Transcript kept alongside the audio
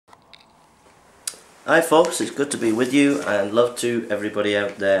Hi folks, it's good to be with you and love to everybody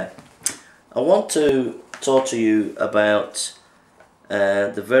out there. I want to talk to you about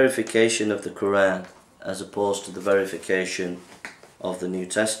the verification of the Koran as opposed to the verification of the New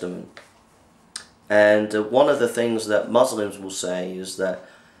Testament. And one of the things that Muslims will say is that,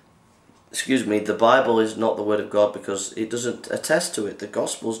 the Bible is not the Word of God because it doesn't attest to it. The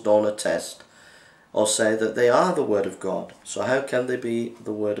Gospels don't attest or say that they are the Word of God. So how can they be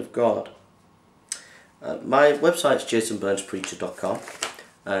the Word of God? My website's jasonburnspreacher.com.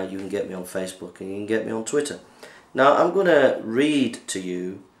 You can get me on Facebook and you can get me on Twitter. Now I'm going to read to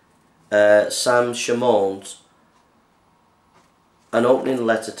you Sam Shamoun's an opening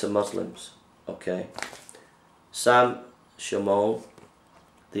letter to Muslims. Okay, Sam Shamoun,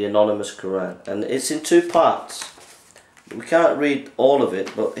 the Anonymous Quran, and it's in two parts. We can't read all of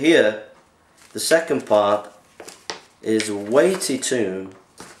it, but here the second part is a weighty tome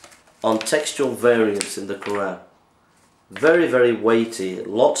on textual variants in the Quran. Very, very weighty,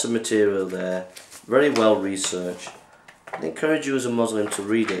 lots of material there, very well researched. I encourage you as a Muslim to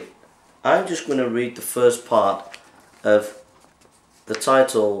read it. I'm just going to read the first part of the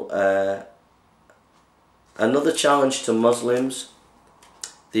title, Another Challenge to Muslims,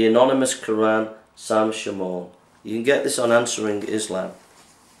 the Anonymous Quran, Sam Shamoun. You can get this on Answering Islam.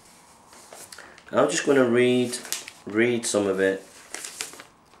 I'm just going to read some of it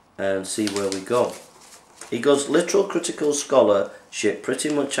and see where we go. He goes, literal critical scholarship pretty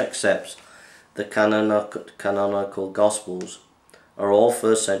much accepts the canonical Gospels are all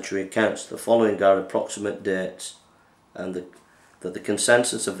first century accounts. The following are approximate dates and that the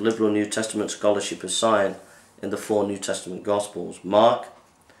consensus of liberal New Testament scholarship is signed in the four New Testament Gospels. Mark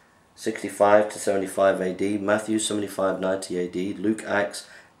 65 to 75 AD, Matthew 75-90 AD, Luke Acts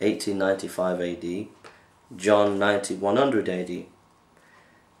 1895 AD, John 90-100 AD.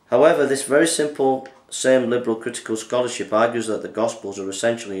 However, this very simple, same liberal critical scholarship argues that the Gospels are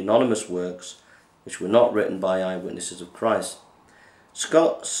essentially anonymous works which were not written by eyewitnesses of Christ.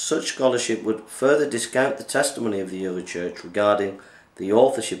 Such scholarship would further discount the testimony of the early church regarding the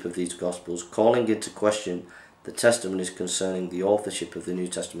authorship of these Gospels, calling into question the testimonies concerning the authorship of the New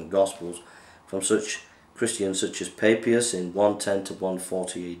Testament Gospels from such Christians such as Papias in 110 to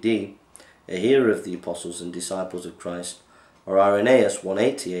 140 AD, a hearer of the apostles and disciples of Christ, or Irenaeus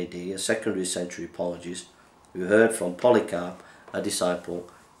 180 AD, a secondary century apologist who heard from Polycarp, a disciple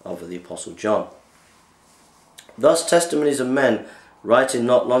of the apostle John. Thus testimonies of men writing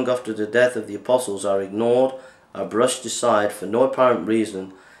not long after the death of the apostles are ignored, are brushed aside for no apparent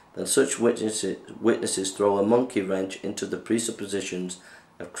reason than such witnesses throw a monkey wrench into the presuppositions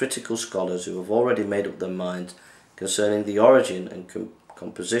of critical scholars who have already made up their minds concerning the origin and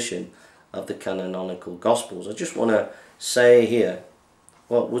composition of the canonical Gospels. I just want to say here,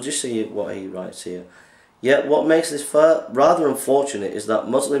 well, we'll just see what he writes here. Yet what makes this rather unfortunate is that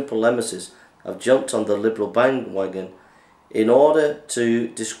Muslim polemicists have jumped on the liberal bandwagon in order to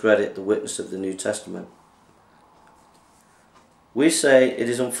discredit the witness of the New Testament. We say it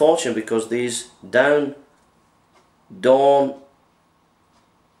is unfortunate because these dawn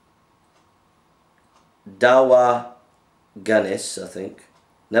Dawaganists, I think,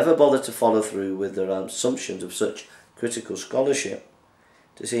 never bother to follow through with their assumptions of such critical scholarship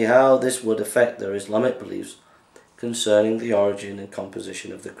to see how this would affect their Islamic beliefs concerning the origin and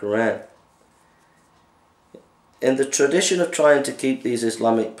composition of the Quran. In the tradition of trying to keep these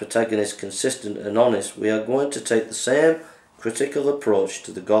Islamic protagonists consistent and honest, we are going to take the same critical approach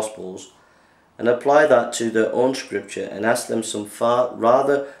to the Gospels and apply that to their own scripture and ask them some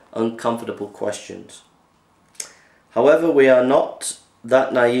rather uncomfortable questions. However, we are not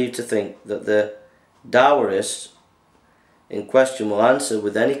that naive to think that the Dawarists in question will answer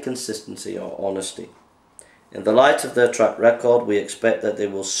with any consistency or honesty. In the light of their track record, we expect that they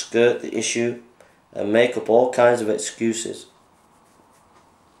will skirt the issue and make up all kinds of excuses.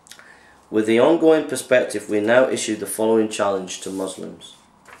 With the ongoing perspective, we now issue the following challenge to Muslims.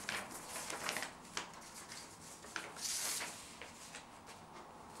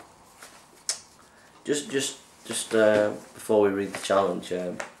 Just before we read the challenge,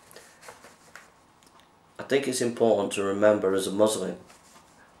 I think it's important to remember as a Muslim,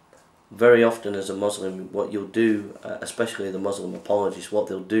 very often as a Muslim, what you'll do, especially the Muslim apologists, what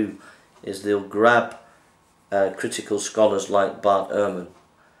they'll do is they'll grab critical scholars like Bart Ehrman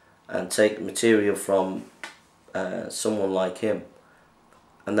and take material from someone like him,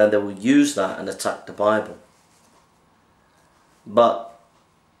 and then they will use that and attack the Bible. But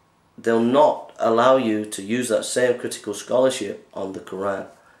they'll not allow you to use that same critical scholarship on the Quran.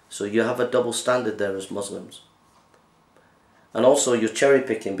 So you have a double standard there as Muslims. And also you're cherry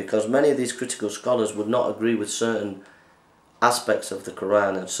picking, because many of these critical scholars would not agree with certain aspects of the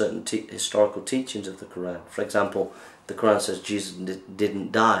Quran and certain historical teachings of the Quran. For example, the Quran says Jesus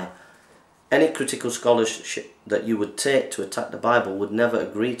didn't die. Any critical scholarship that you would take to attack the Bible would never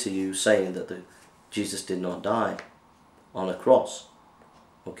agree to you saying that Jesus did not die on a cross.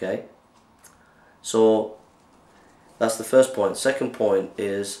 Okay? So that's the first point. Second point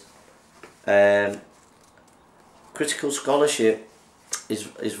is critical scholarship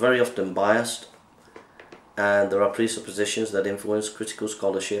is very often biased, and there are presuppositions that influence critical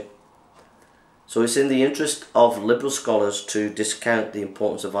scholarship. So it's in the interest of liberal scholars to discount the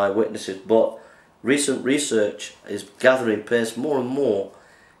importance of eyewitnesses, but recent research is gathering pace more and more,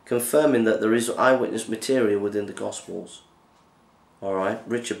 confirming that there is eyewitness material within the Gospels. Alright,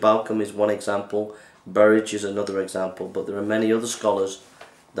 Richard Balcom is one example, Burridge is another example, but there are many other scholars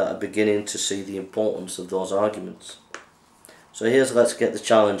that are beginning to see the importance of those arguments. So let's get the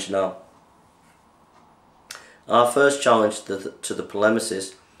challenge now. Our first challenge to the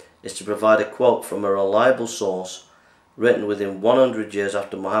polemicist is to provide a quote from a reliable source written within 100 years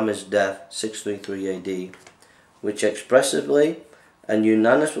after Muhammad's death, 633 AD, which expressively and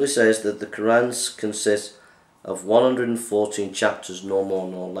unanimously says that the Quran consists of 114 chapters, no more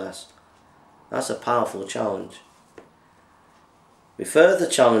nor less. That's a powerful challenge. We further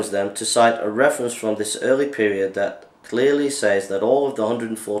challenge them to cite a reference from this early period that clearly says that all of the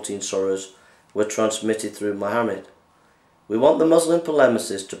 114 surahs were transmitted through Muhammad. We want the Muslim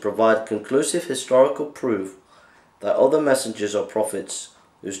polemicist to provide conclusive historical proof that other messengers or prophets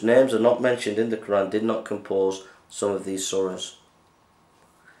whose names are not mentioned in the Quran did not compose some of these surahs.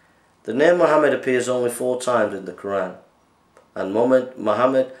 The name Muhammad appears only 4 times in the Quran, and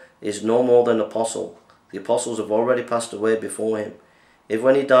Muhammad is no more than an apostle. The apostles have already passed away before him. If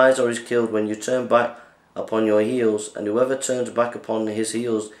when he dies or is killed, when you turn back upon your heels, and whoever turns back upon his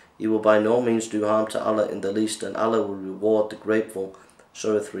heels, he will by no means do harm to Allah in the least, and Allah will reward the grateful.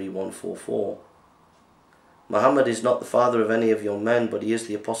 Surah 3:144. Muhammad is not the father of any of your men, but he is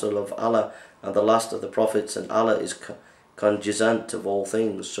the apostle of Allah and the last of the prophets, and Allah is cognizant of all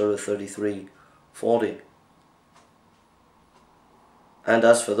things. Surah 33:40. And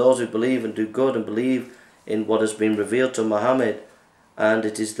as for those who believe and do good and believe in what has been revealed to Muhammad, and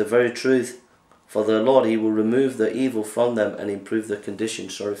it is the very truth for their Lord, he will remove the evil from them and improve their condition.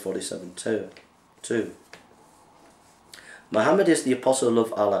 Surah 47:2. Muhammad is the apostle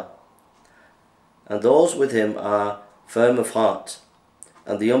of Allah, and those with him are firm of heart,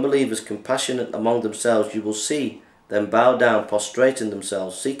 and the unbelievers compassionate among themselves. You will see them bow down, prostrating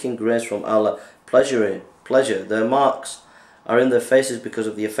themselves, seeking grace from Allah, pleasure. Their marks are in their faces because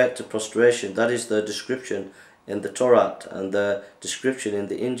of the effect of prostration. That is their description in the Torah and their description in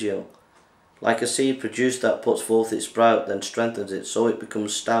the Injil. Like a seed produced that puts forth its sprout, then strengthens it, so it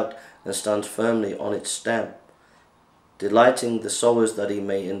becomes stout and stands firmly on its stem, delighting the sowers that he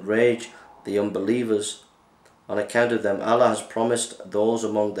may enrage the unbelievers. On account of them, Allah has promised those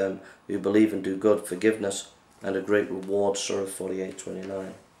among them who believe and do good forgiveness and a great reward. Surah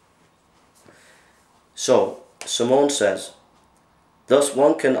 48:29. So, Simone says, thus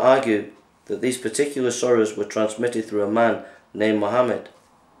one can argue that these particular surahs were transmitted through a man named Muhammad.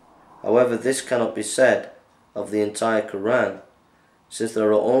 However, this cannot be said of the entire Quran, since there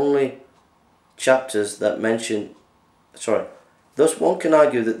are only chapters that mention... Thus one can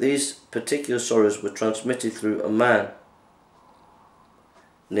argue that these particular surahs were transmitted through a man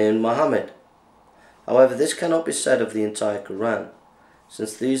named Muhammad. However, this cannot be said of the entire Quran,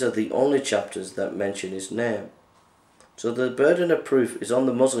 since these are the only chapters that mention his name. So the burden of proof is on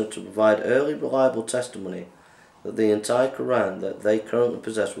the Muslim to provide early reliable testimony that the entire Quran that they currently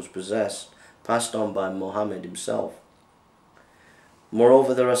possess was passed on by Muhammad himself.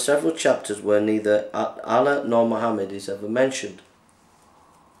 Moreover, there are several chapters where neither Allah nor Muhammad is ever mentioned.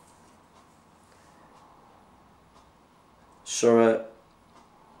 Surah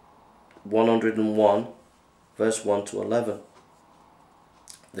 101, verse 1 to 11.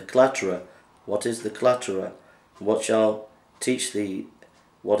 The Clatterer. What is the Clatterer? What shall teach thee?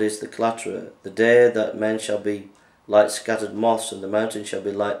 What is the Clatterer? The day that men shall be like scattered moths, and the mountains shall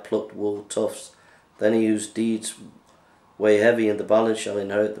be like plucked wool tufts. Then he whose deeds weigh heavy in the balance shall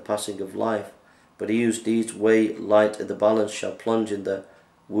inherit the passing of life, but he whose deeds weigh light in the balance shall plunge in the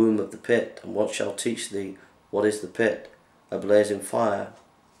womb of the pit. And what shall teach thee? What is the pit? A blazing fire.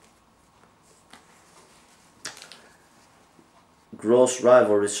 Gross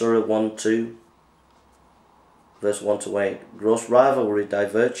rivalry. Surah 1:2. Verse 1 to 8. Gross rivalry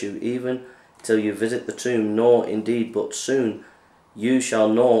divert you even till you visit the tomb. Nor indeed, but soon you shall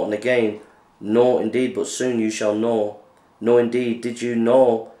know. And again, nor indeed, but soon you shall know. No, indeed, did you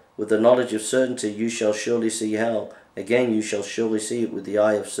know with the knowledge of certainty you shall surely see hell? Again you shall surely see it with the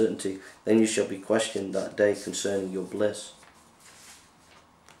eye of certainty. Then you shall be questioned that day concerning your bliss.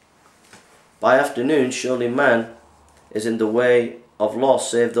 By afternoon surely man is in the way of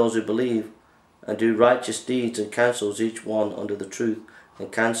loss, save those who believe and do righteous deeds, and counsels each one under the truth,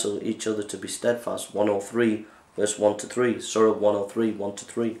 and counsel each other to be steadfast. 103 verse 1 to 3. Surah 103 1 to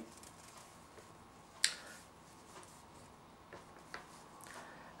 3.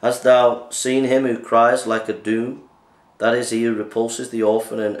 Hast thou seen him who cries like a doom? That is, he who repulses the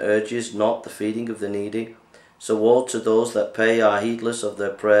orphan and urges not the feeding of the needy. So woe to those that pray and are heedless of their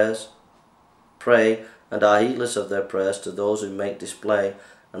prayers, to those who make display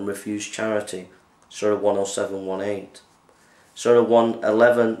and refuse charity. Surah 107 1:8. Surah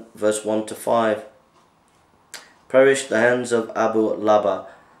 111 verse 1 to 5. Perish the hands of Abu Laba,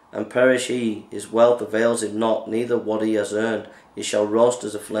 and perish he, his wealth avails him not, neither what he has earned. He shall roast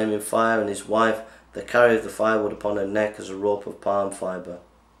as a flaming fire, and his wife that carrieth the firewood upon her neck as a rope of palm fibre.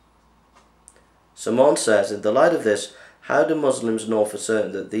 Simon says, in the light of this, how do Muslims know for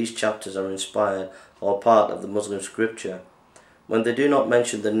certain that these chapters are inspired or part of the Muslim scripture, when they do not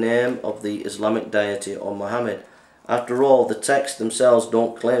mention the name of the Islamic deity or Muhammad? After all, the texts themselves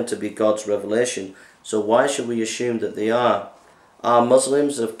don't claim to be God's revelation, so why should we assume that they are? Are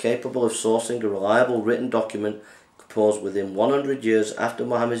Muslims capable of sourcing a reliable written document composed within 100 years after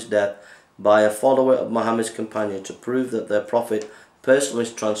Muhammad's death by a follower of Muhammad's companion to prove that their prophet personally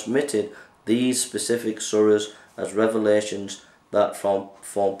transmitted these specific surahs as revelations that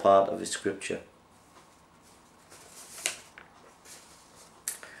form part of his scripture?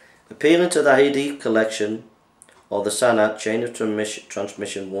 Appealing to the Hadith collection or the Sanad chain of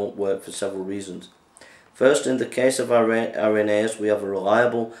transmission won't work for several reasons. First, in the case of Irenaeus, we have a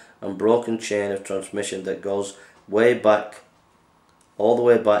reliable and broken chain of transmission that goes way back, all the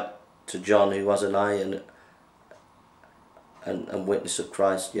way back to John, who was an eye and witness of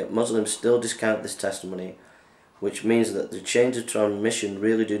Christ. Yet Muslims still discount this testimony, which means that the chains of transmission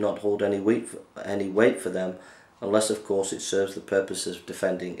really do not hold any weight for them, unless of course it serves the purpose of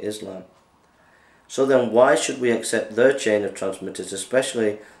defending Islam. So then why should we accept their chain of transmitters,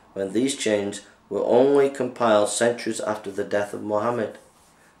 especially when these chains were only compiled centuries after the death of Muhammad?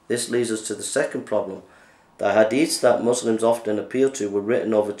 This leads us to the second problem. The hadiths that Muslims often appeal to were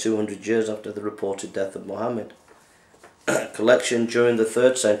written over 200 years after the reported death of Muhammad. Collection during the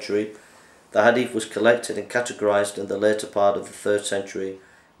 3rd century, the hadith was collected and categorized in the later part of the 3rd century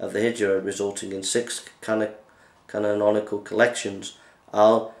of the Hijrah, resulting in 6 canonical collections: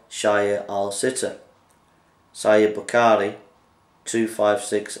 Al-Shaya al-Sitta, Sahih Bukhari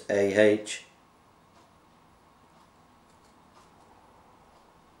 256 AH,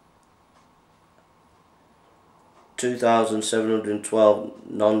 (2,712)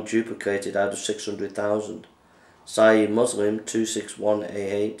 non-duplicated out of 600,000. Sahih Muslim 261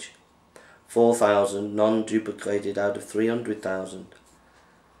 AH, 4,000 non-duplicated out of 300,000.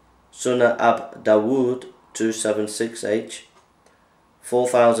 Sunnah Ab Dawood 276 H,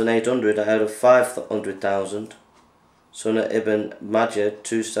 4,800 out of 500,000. Sunnah Ibn Majah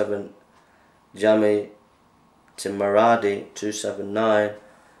 27, Jami Timaradi 279,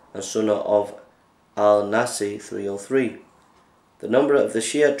 and Sunnah of Al-Nasi 303. The number of the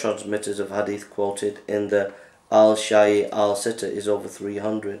Shia transmitters of hadith quoted in the Al-Shayi al-Sitta is over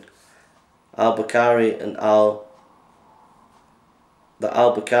 300. Al-Bukhari and the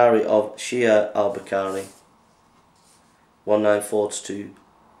Al-Bukhari of Shia al-Bukhari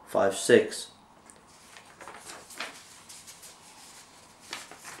 194-256.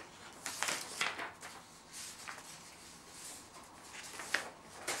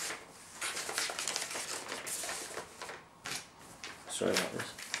 Sorry about this.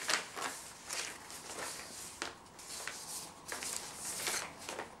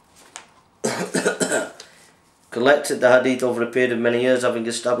 Collected the hadith over a period of many years, having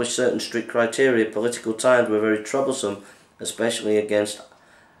established certain strict criteria. Political times were very troublesome, especially against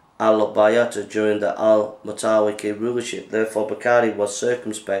al-Bayata during the al-Mutawaki rulership. Therefore Bukhari was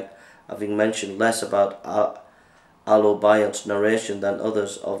circumspect, having mentioned less about al-Bayat's narration than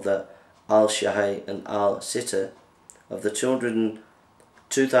others of the al-Shahi and al-Sitta. Of the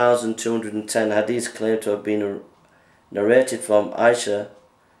 2,210 hadiths claimed to have been narrated from Aisha,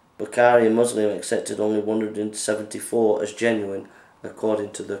 Bukhari and Muslim accepted only 174 as genuine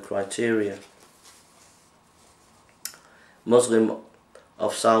according to the criteria. Muslim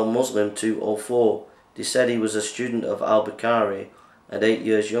of Sal Muslim 204, he said he was a student of al-Bukhari and 8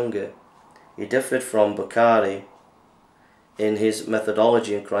 years younger. He differed from Bukhari in his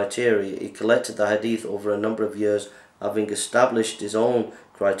methodology and criteria. He collected the hadith over a number of years having established his own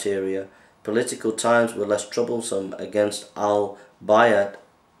criteria, political times were less troublesome against al-Bayat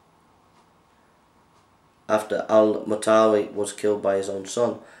after al-Mutawi was killed by his own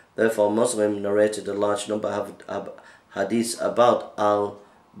son. Therefore, Muslim narrated a large number of hadiths about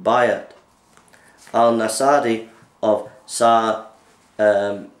al-Bayat. Al-Nasadi of Sa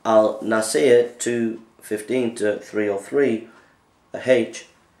al-Nasir 215 to 303 H,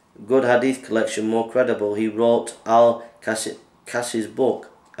 good hadith collection, more credible. He wrote al-Kashi's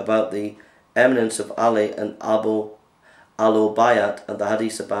book about the eminence of Ali and al-Bayat and the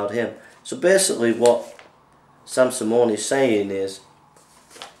hadiths about him. So basically what Sam Simone is saying is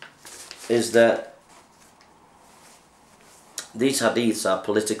that these hadiths are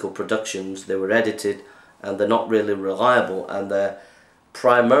political productions. They were edited and they're not really reliable, and they're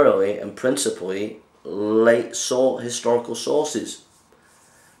primarily and principally late historical sources.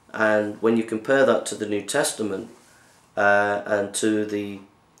 And when you compare that to the New Testament and to the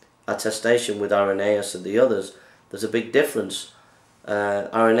attestation with Irenaeus and the others, there's a big difference.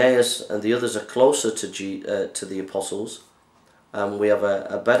 Irenaeus and the others are closer to the apostles, and we have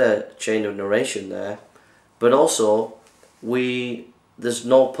a better chain of narration there. But also, there's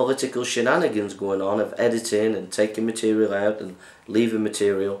no political shenanigans going on of editing and taking material out and leaving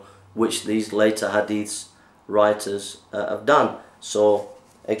material, which these later hadiths writers have done. So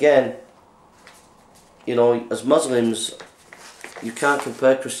again, you know, as Muslims, you can't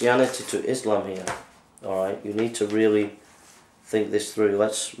compare Christianity to Islam here. Alright, you need to really think this through.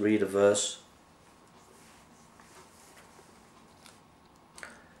 Let's read a verse.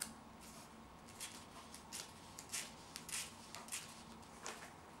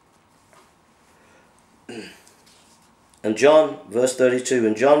 And John, verse 32,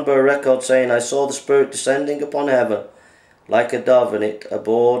 and John bare record, saying, I saw the Spirit descending upon heaven like a dove, and it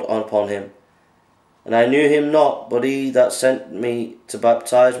abode upon him. And I knew him not, but he that sent me to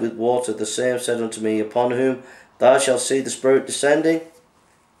baptize with water, the same said unto me, upon whom thou shalt see the Spirit descending,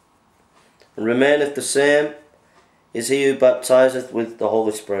 and remaineth the same, is he who baptizeth with the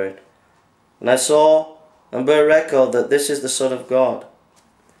Holy Spirit. And I saw and bare record that this is the Son of God.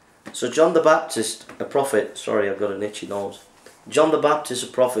 So John the Baptist, a prophet, sorry, I've got an itchy nose. John the Baptist, a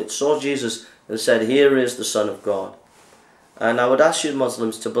prophet, saw Jesus and said, here is the Son of God. And I would ask you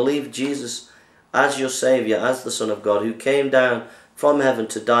Muslims to believe Jesus as your Saviour, as the Son of God, who came down from heaven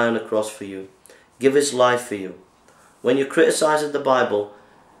to die on a cross for you, give his life for you. When you're criticising the Bible,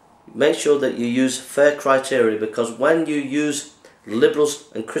 make sure that you use fair criteria, because when you use liberal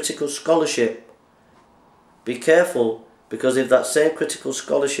and critical scholarship, be careful, because if that same critical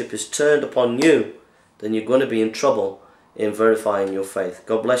scholarship is turned upon you, then you're going to be in trouble in verifying your faith.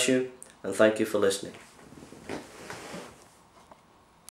 God bless you, and thank you for listening.